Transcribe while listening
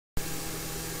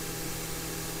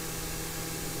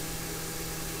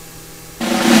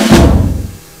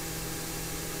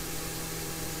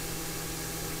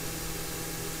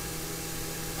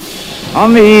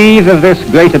On the eve of this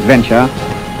great adventure,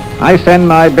 I send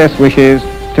my best wishes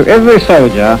to every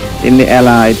soldier in the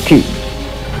Allied team.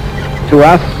 To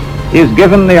us is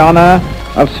given the honor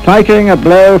of striking a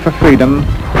blow for freedom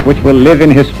which will live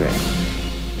in history.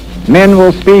 Men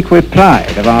will speak with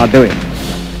pride of our doing.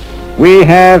 We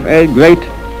have a great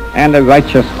and a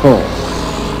righteous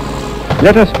cause.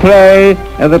 Let us pray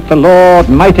that the Lord,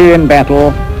 mighty in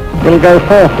battle, will go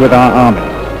forth with our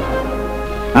army.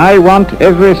 I want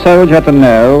every soldier to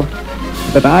know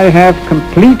that I have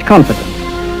complete confidence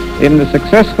in the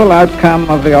successful outcome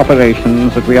of the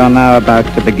operations that we are now about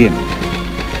to begin.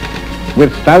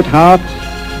 With stout hearts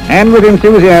and with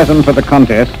enthusiasm for the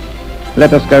contest,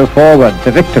 let us go forward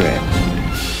to victory.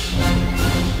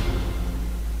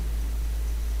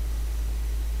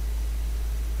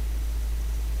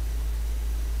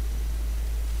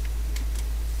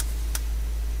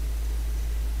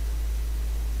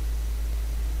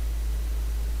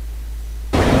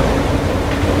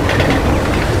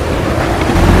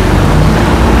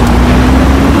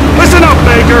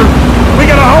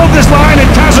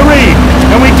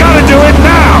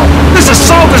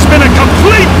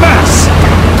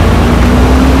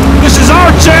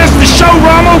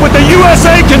 What the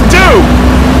USA can do!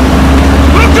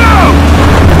 Look out!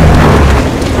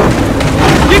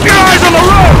 Keep your eyes on the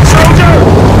road, soldier!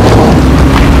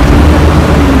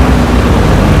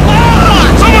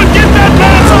 Someone get that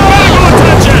man some medical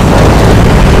attention!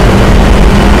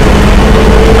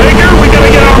 Baker, we gotta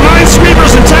get our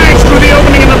minesweepers and tanks through the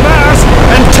opening in the pass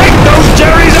and take those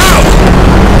Jerrys out!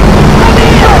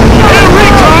 Air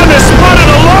Recon has spotted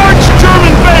a large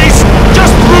German base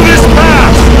just through this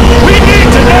pass! We need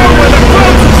to know where the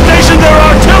closest station there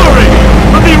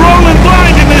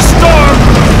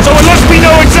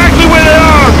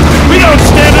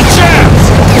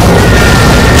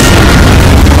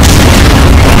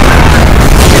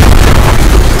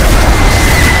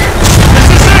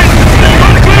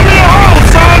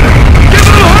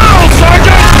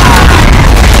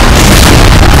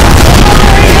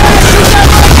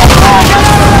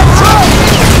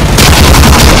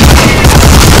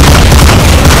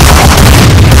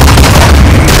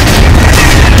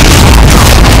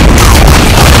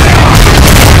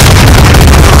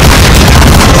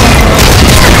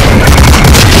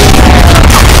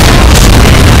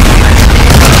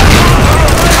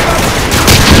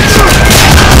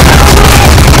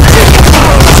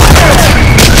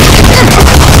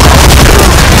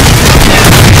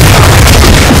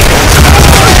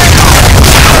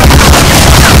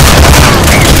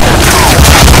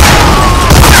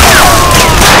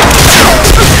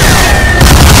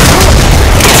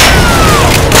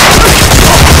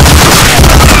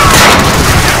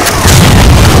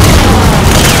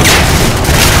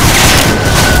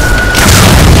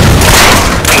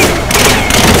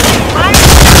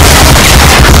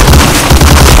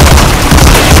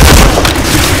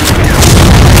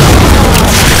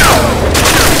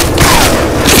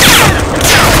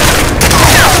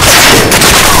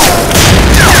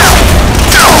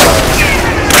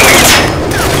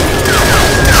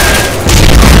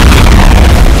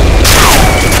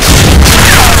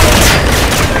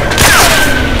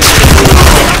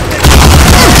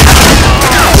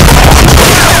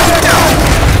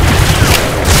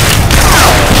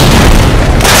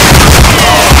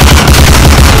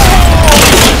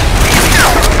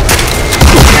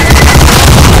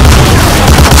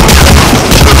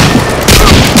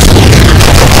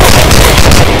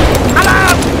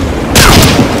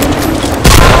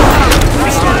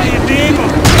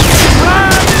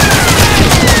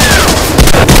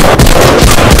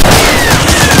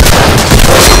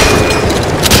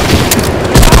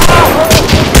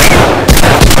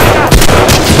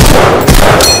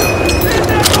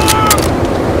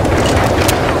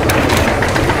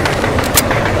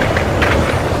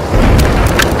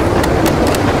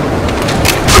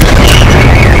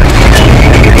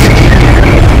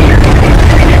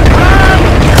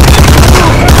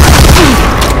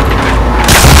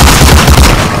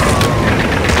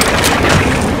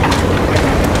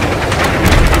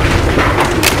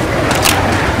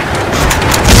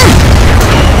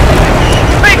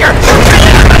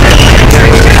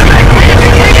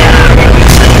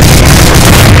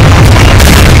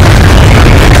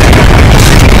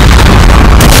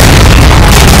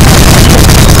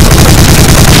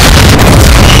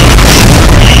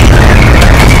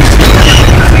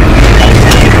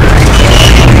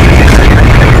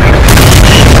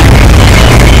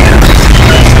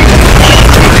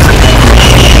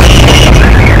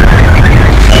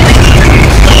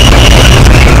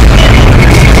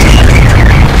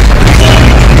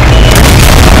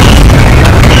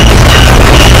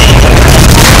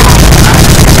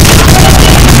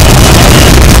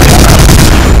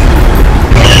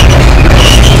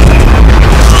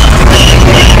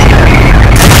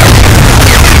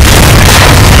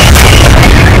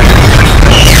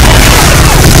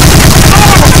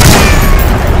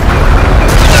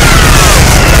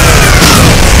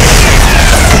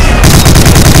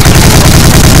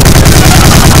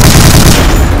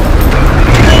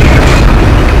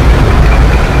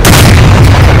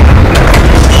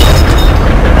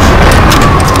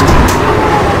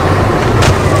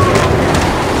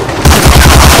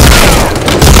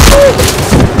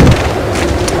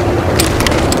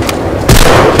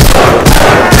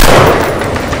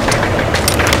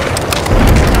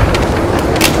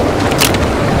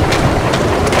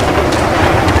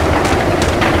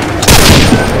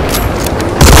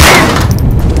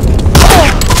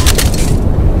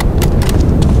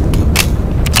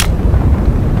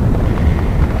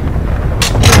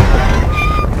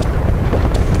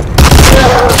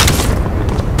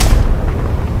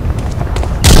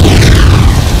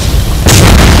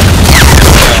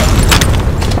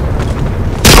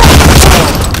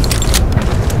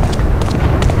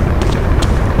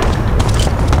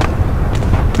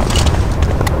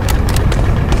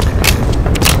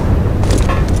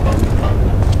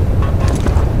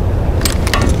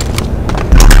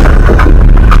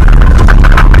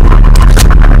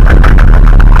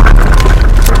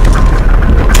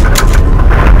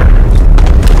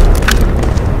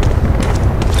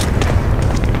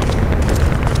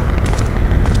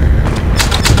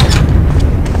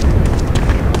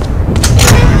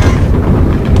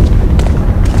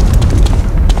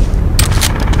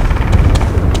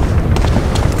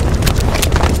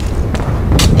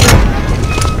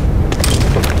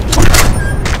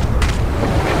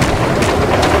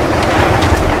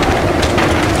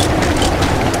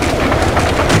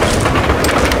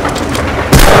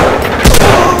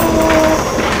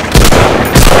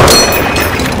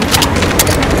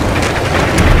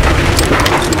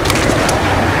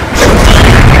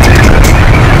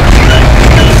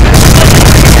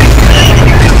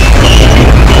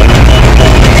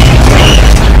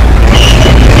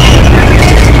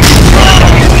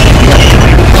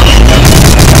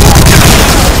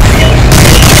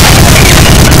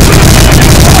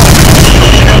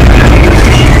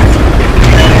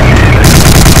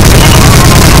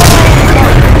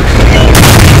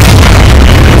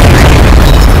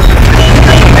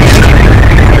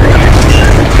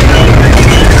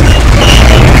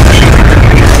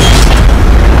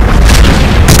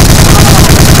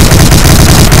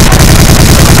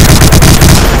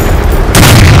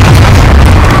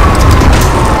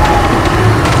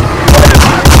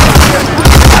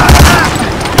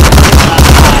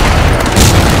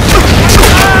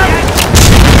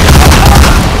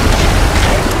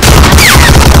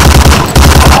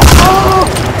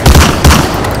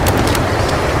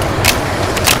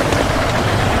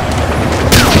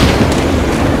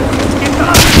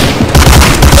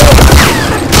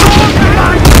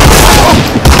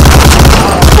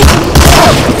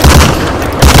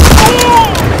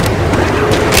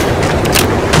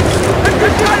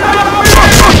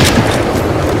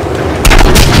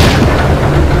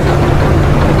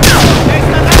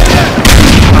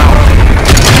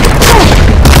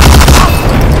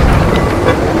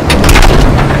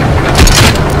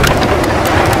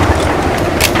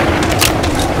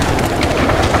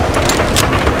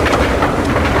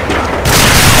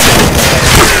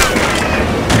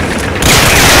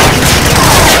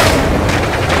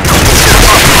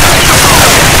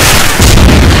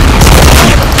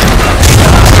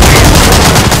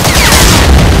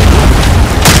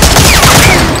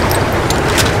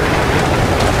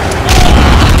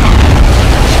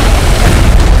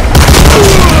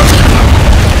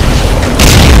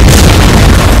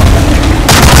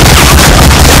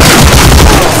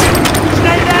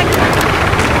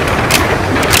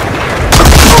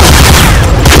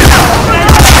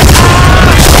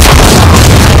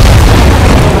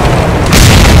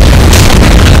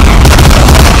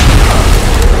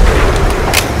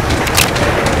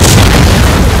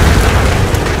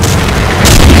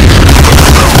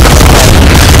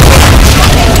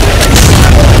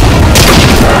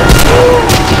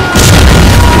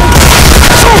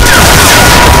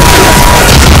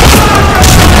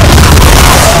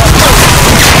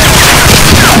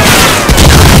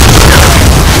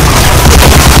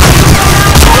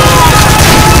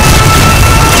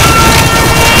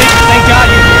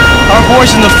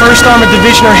forces in the 1st Armored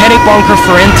Division are heading bunker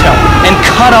for intel and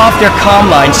cut off their comm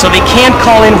lines so they can't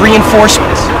call in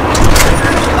reinforcements.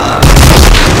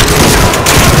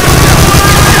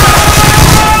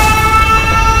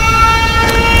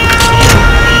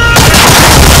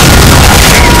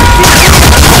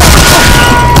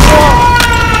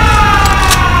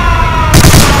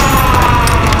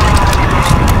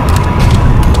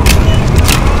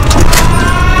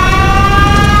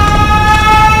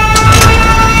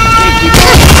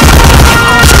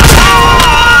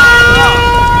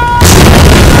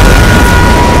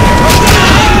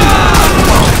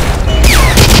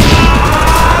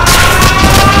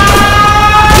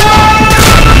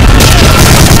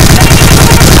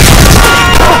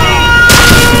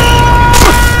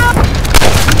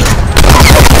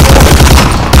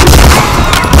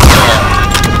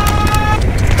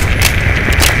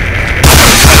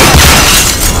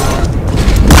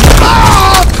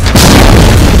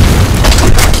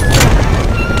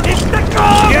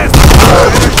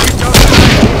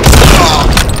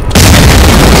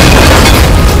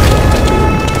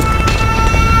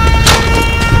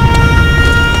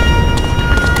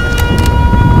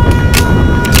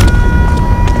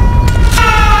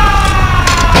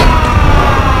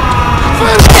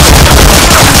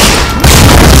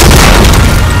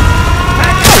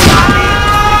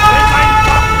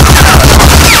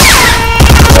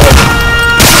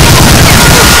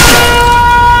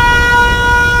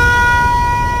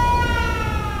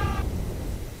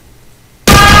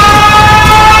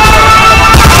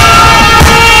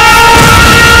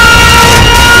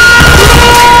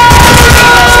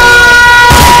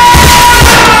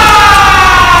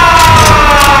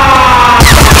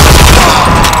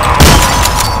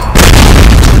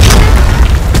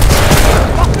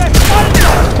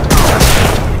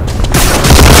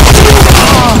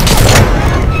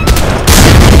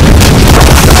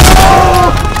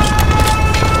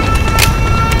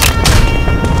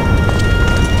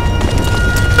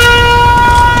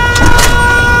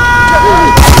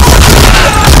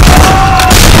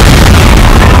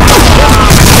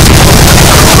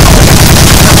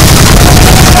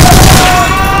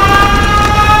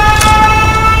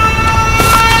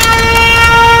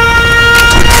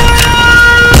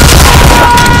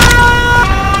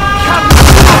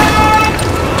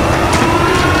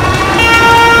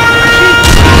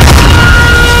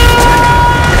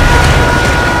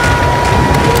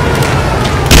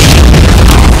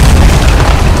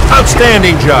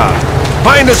 Outstanding job.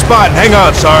 Find a spot and hang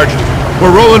on, Sarge.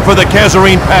 We're rolling for the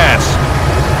Kazarine Pass.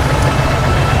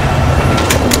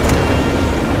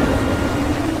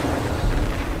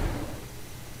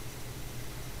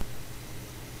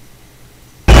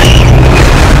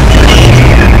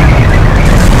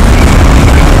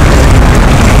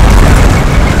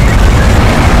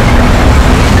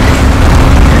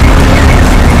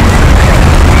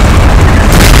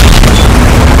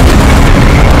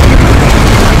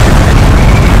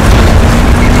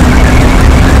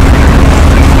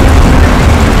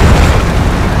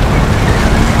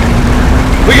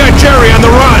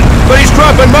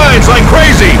 Dropping mines like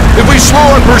crazy. If we slow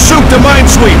our pursuit to mine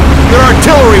sweep, their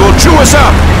artillery will chew us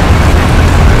up.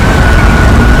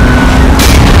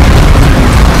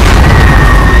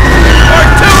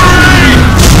 Artillery!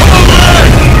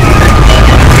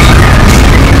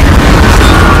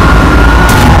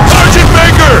 Sergeant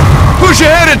Baker, push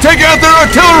ahead and take out their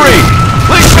artillery.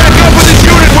 Please back up with this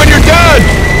unit when you're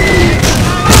done.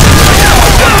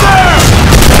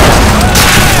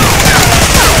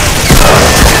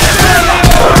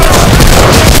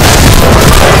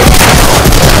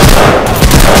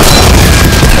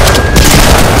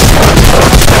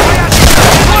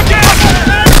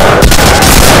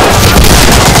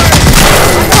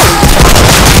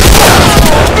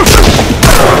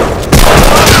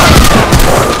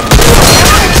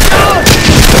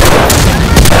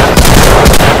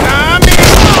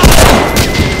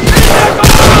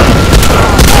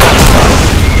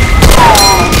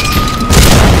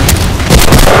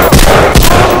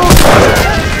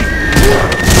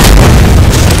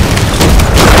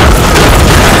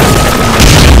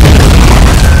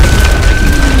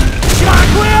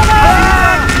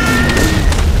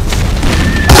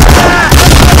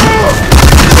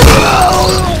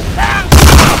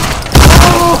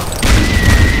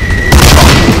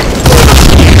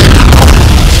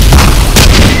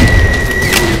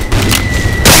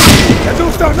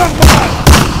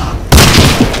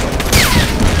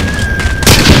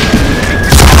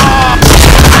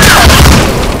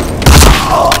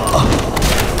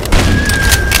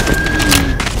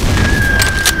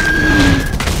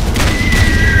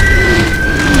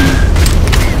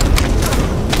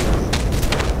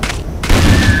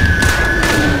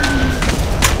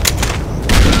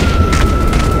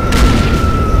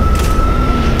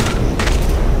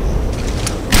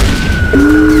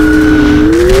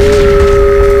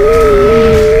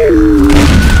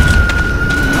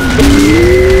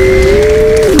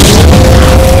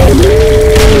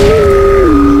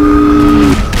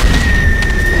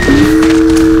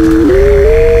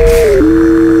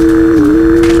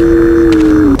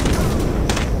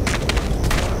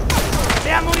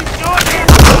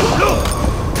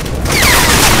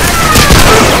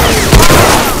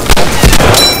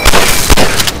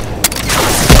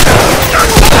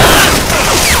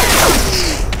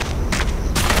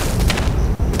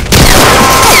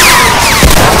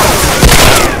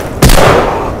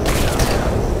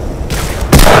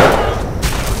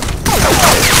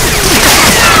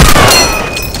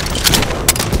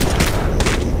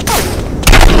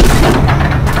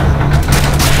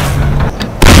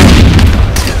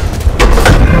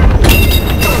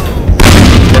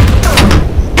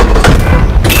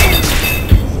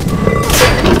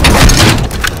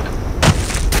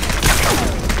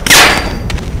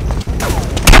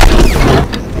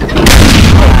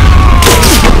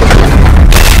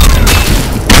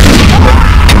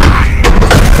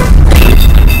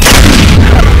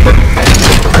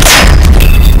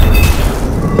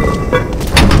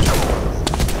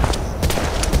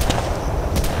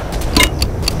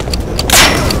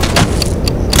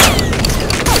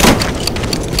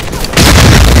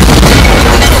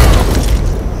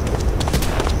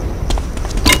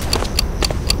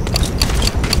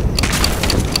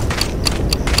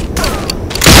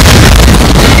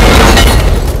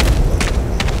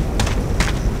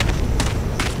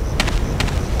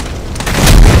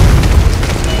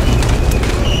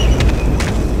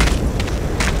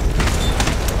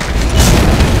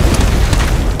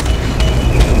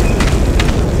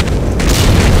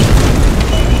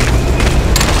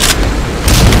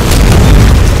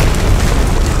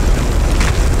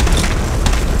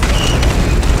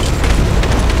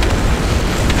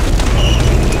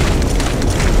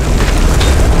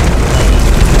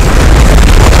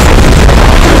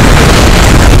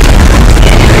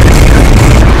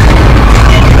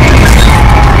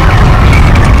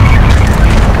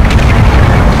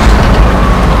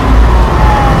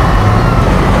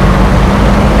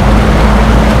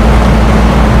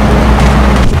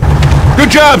 Good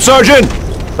job, Sergeant!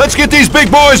 Let's get these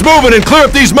big boys moving and clear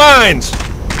up these mines!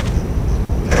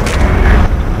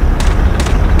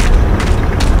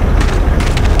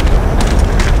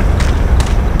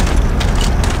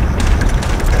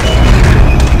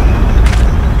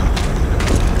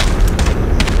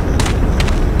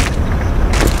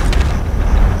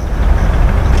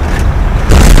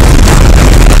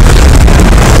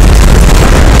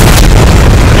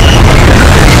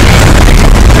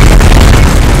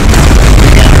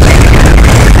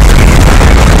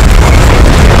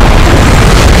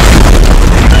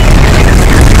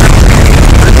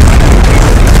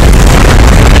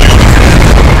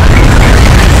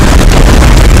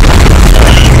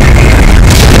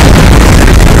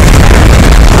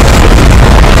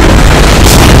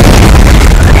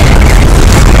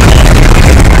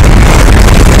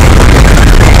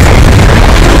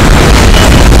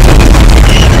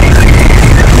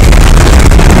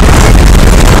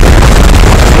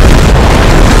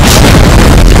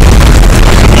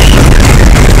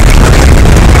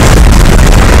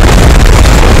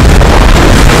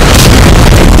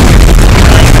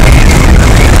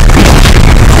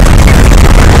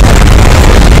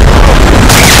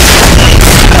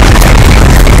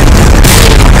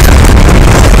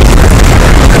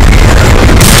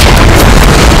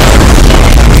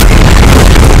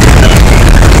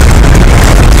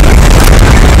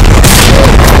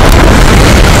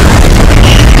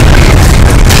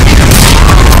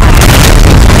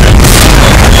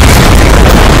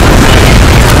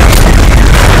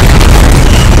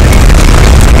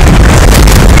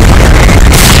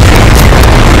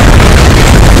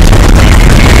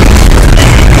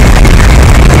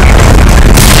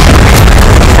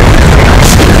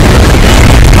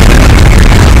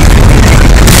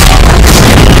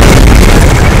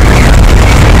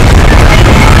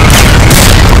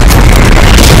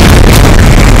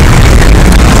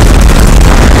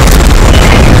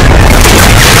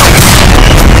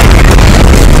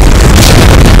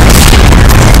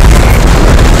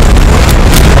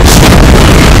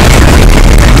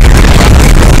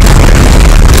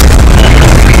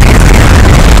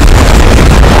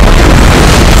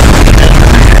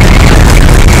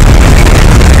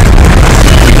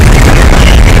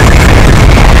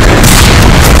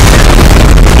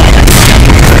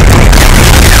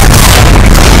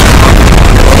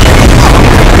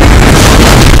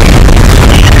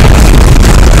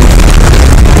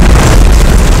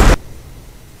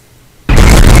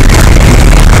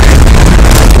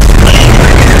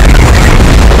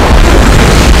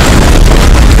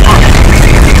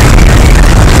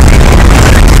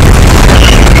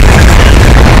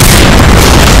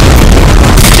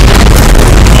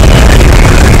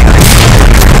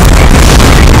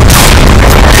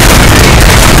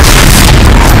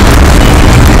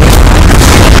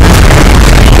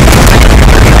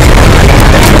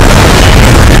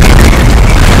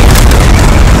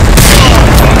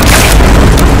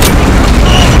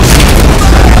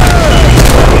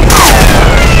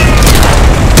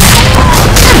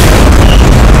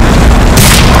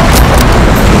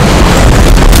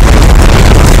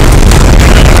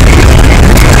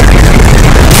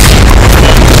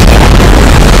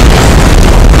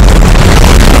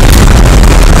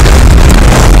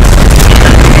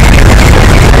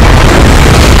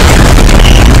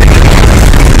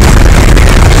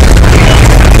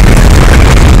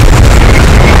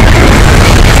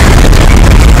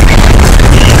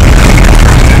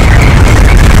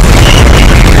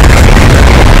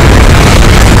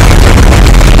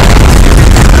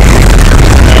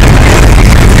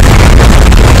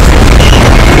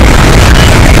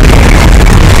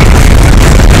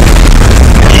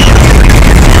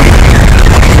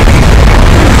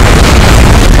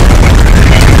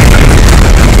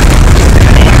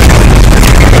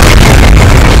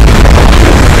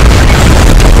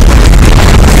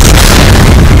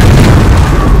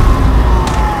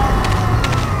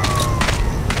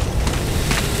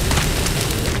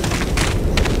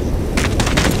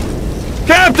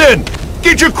 Captain!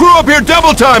 Get your crew up here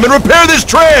double time and repair this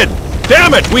tread!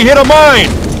 Damn it, we hit a mine!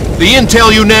 The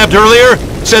intel you nabbed earlier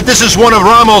said this is one of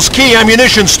Rommel's key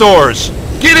ammunition stores.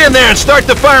 Get in there and start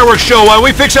the fireworks show while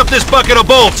we fix up this bucket of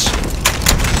bolts.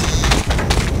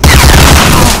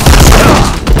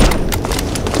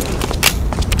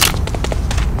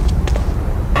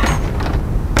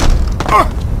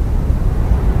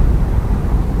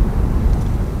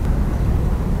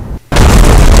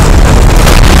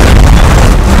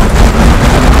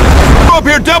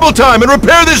 Here double time and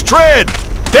repair this tread!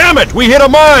 Damn it, we hit a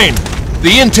mine!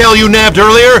 The intel you nabbed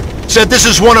earlier said this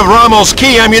is one of Rommel's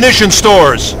key ammunition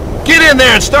stores. Get in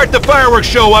there and start the fireworks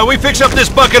show while we fix up this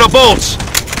bucket of bolts!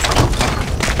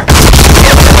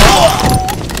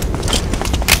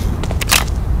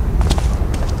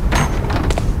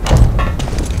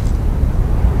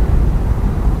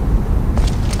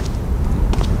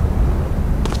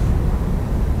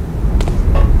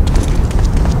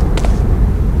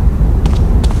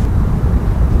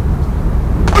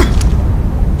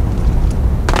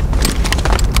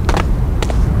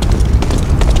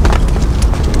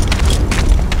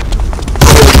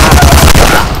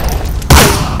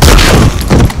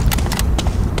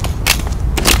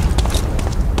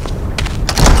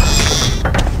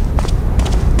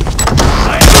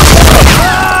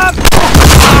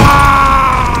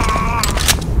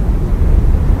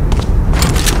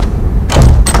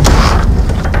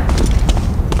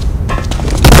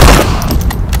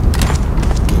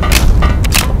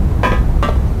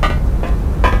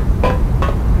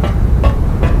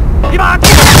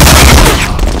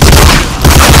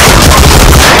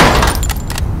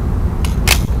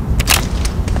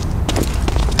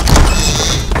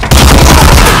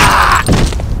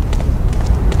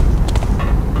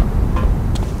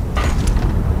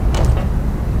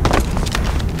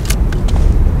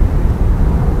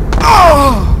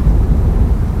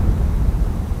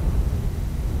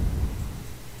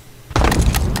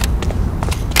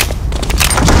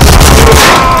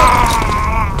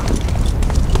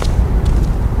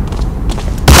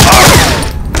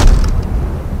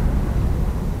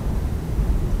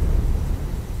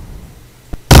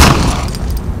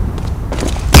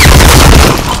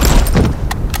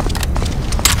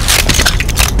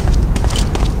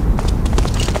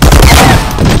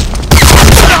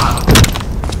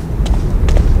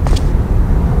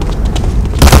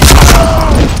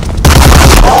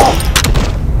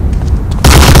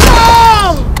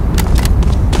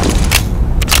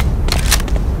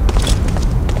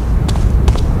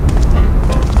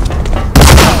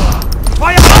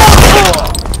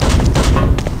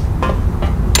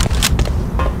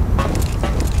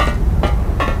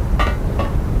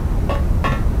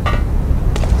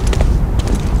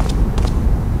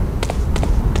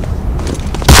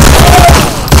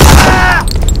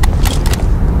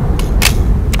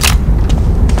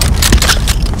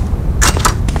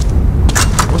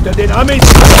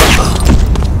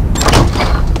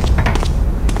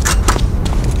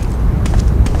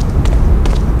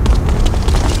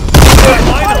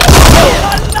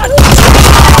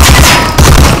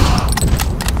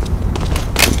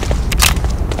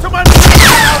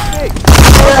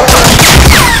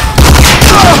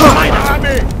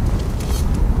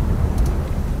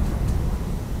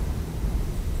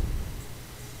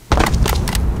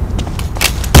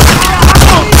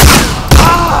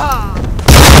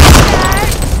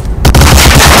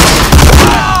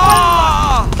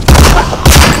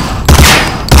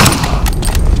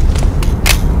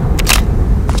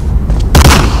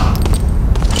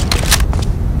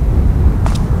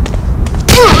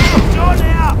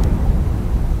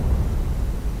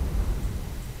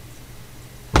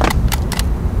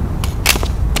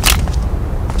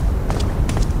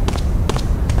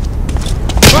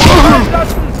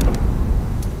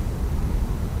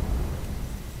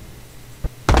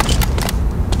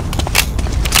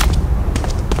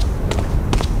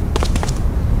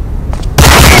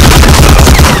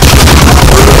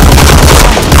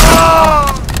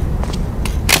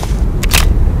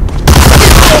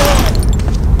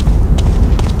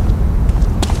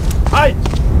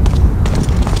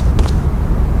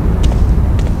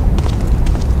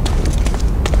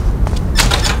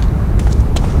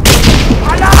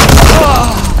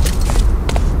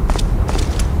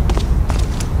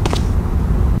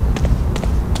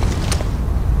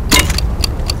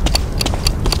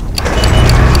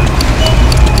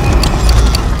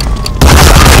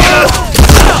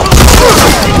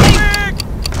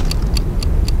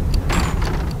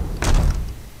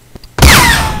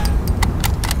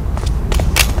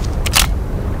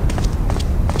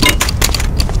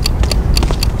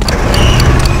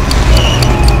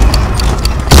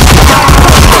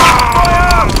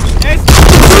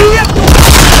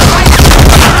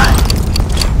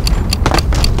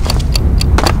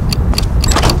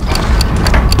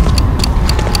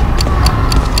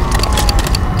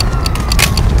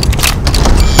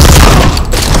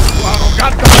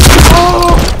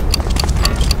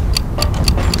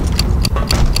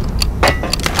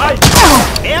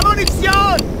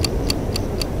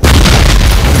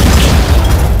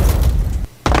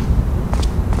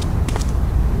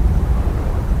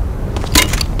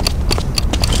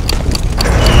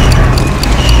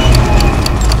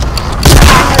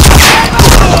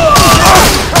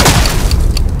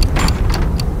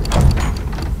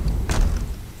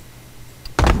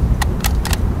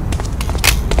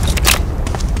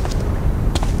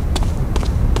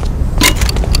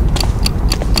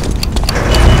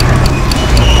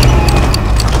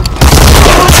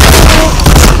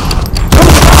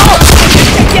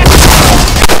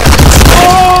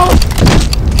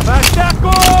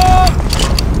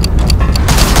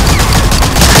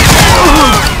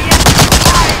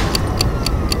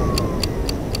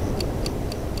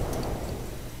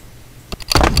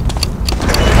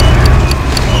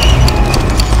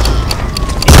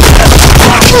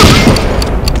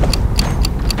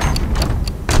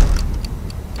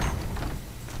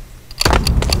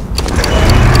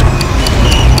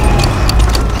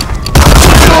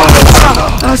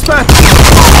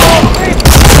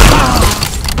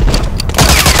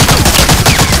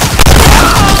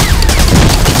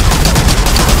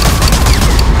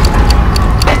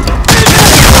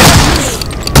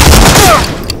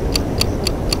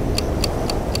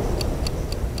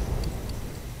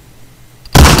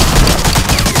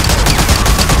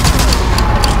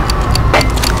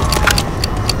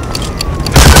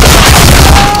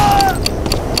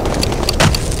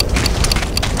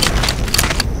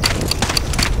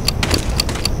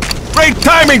 Great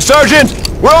timing, Sergeant!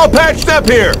 We're all patched up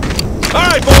here! All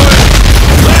right,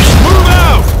 boys! Let's move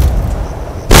out!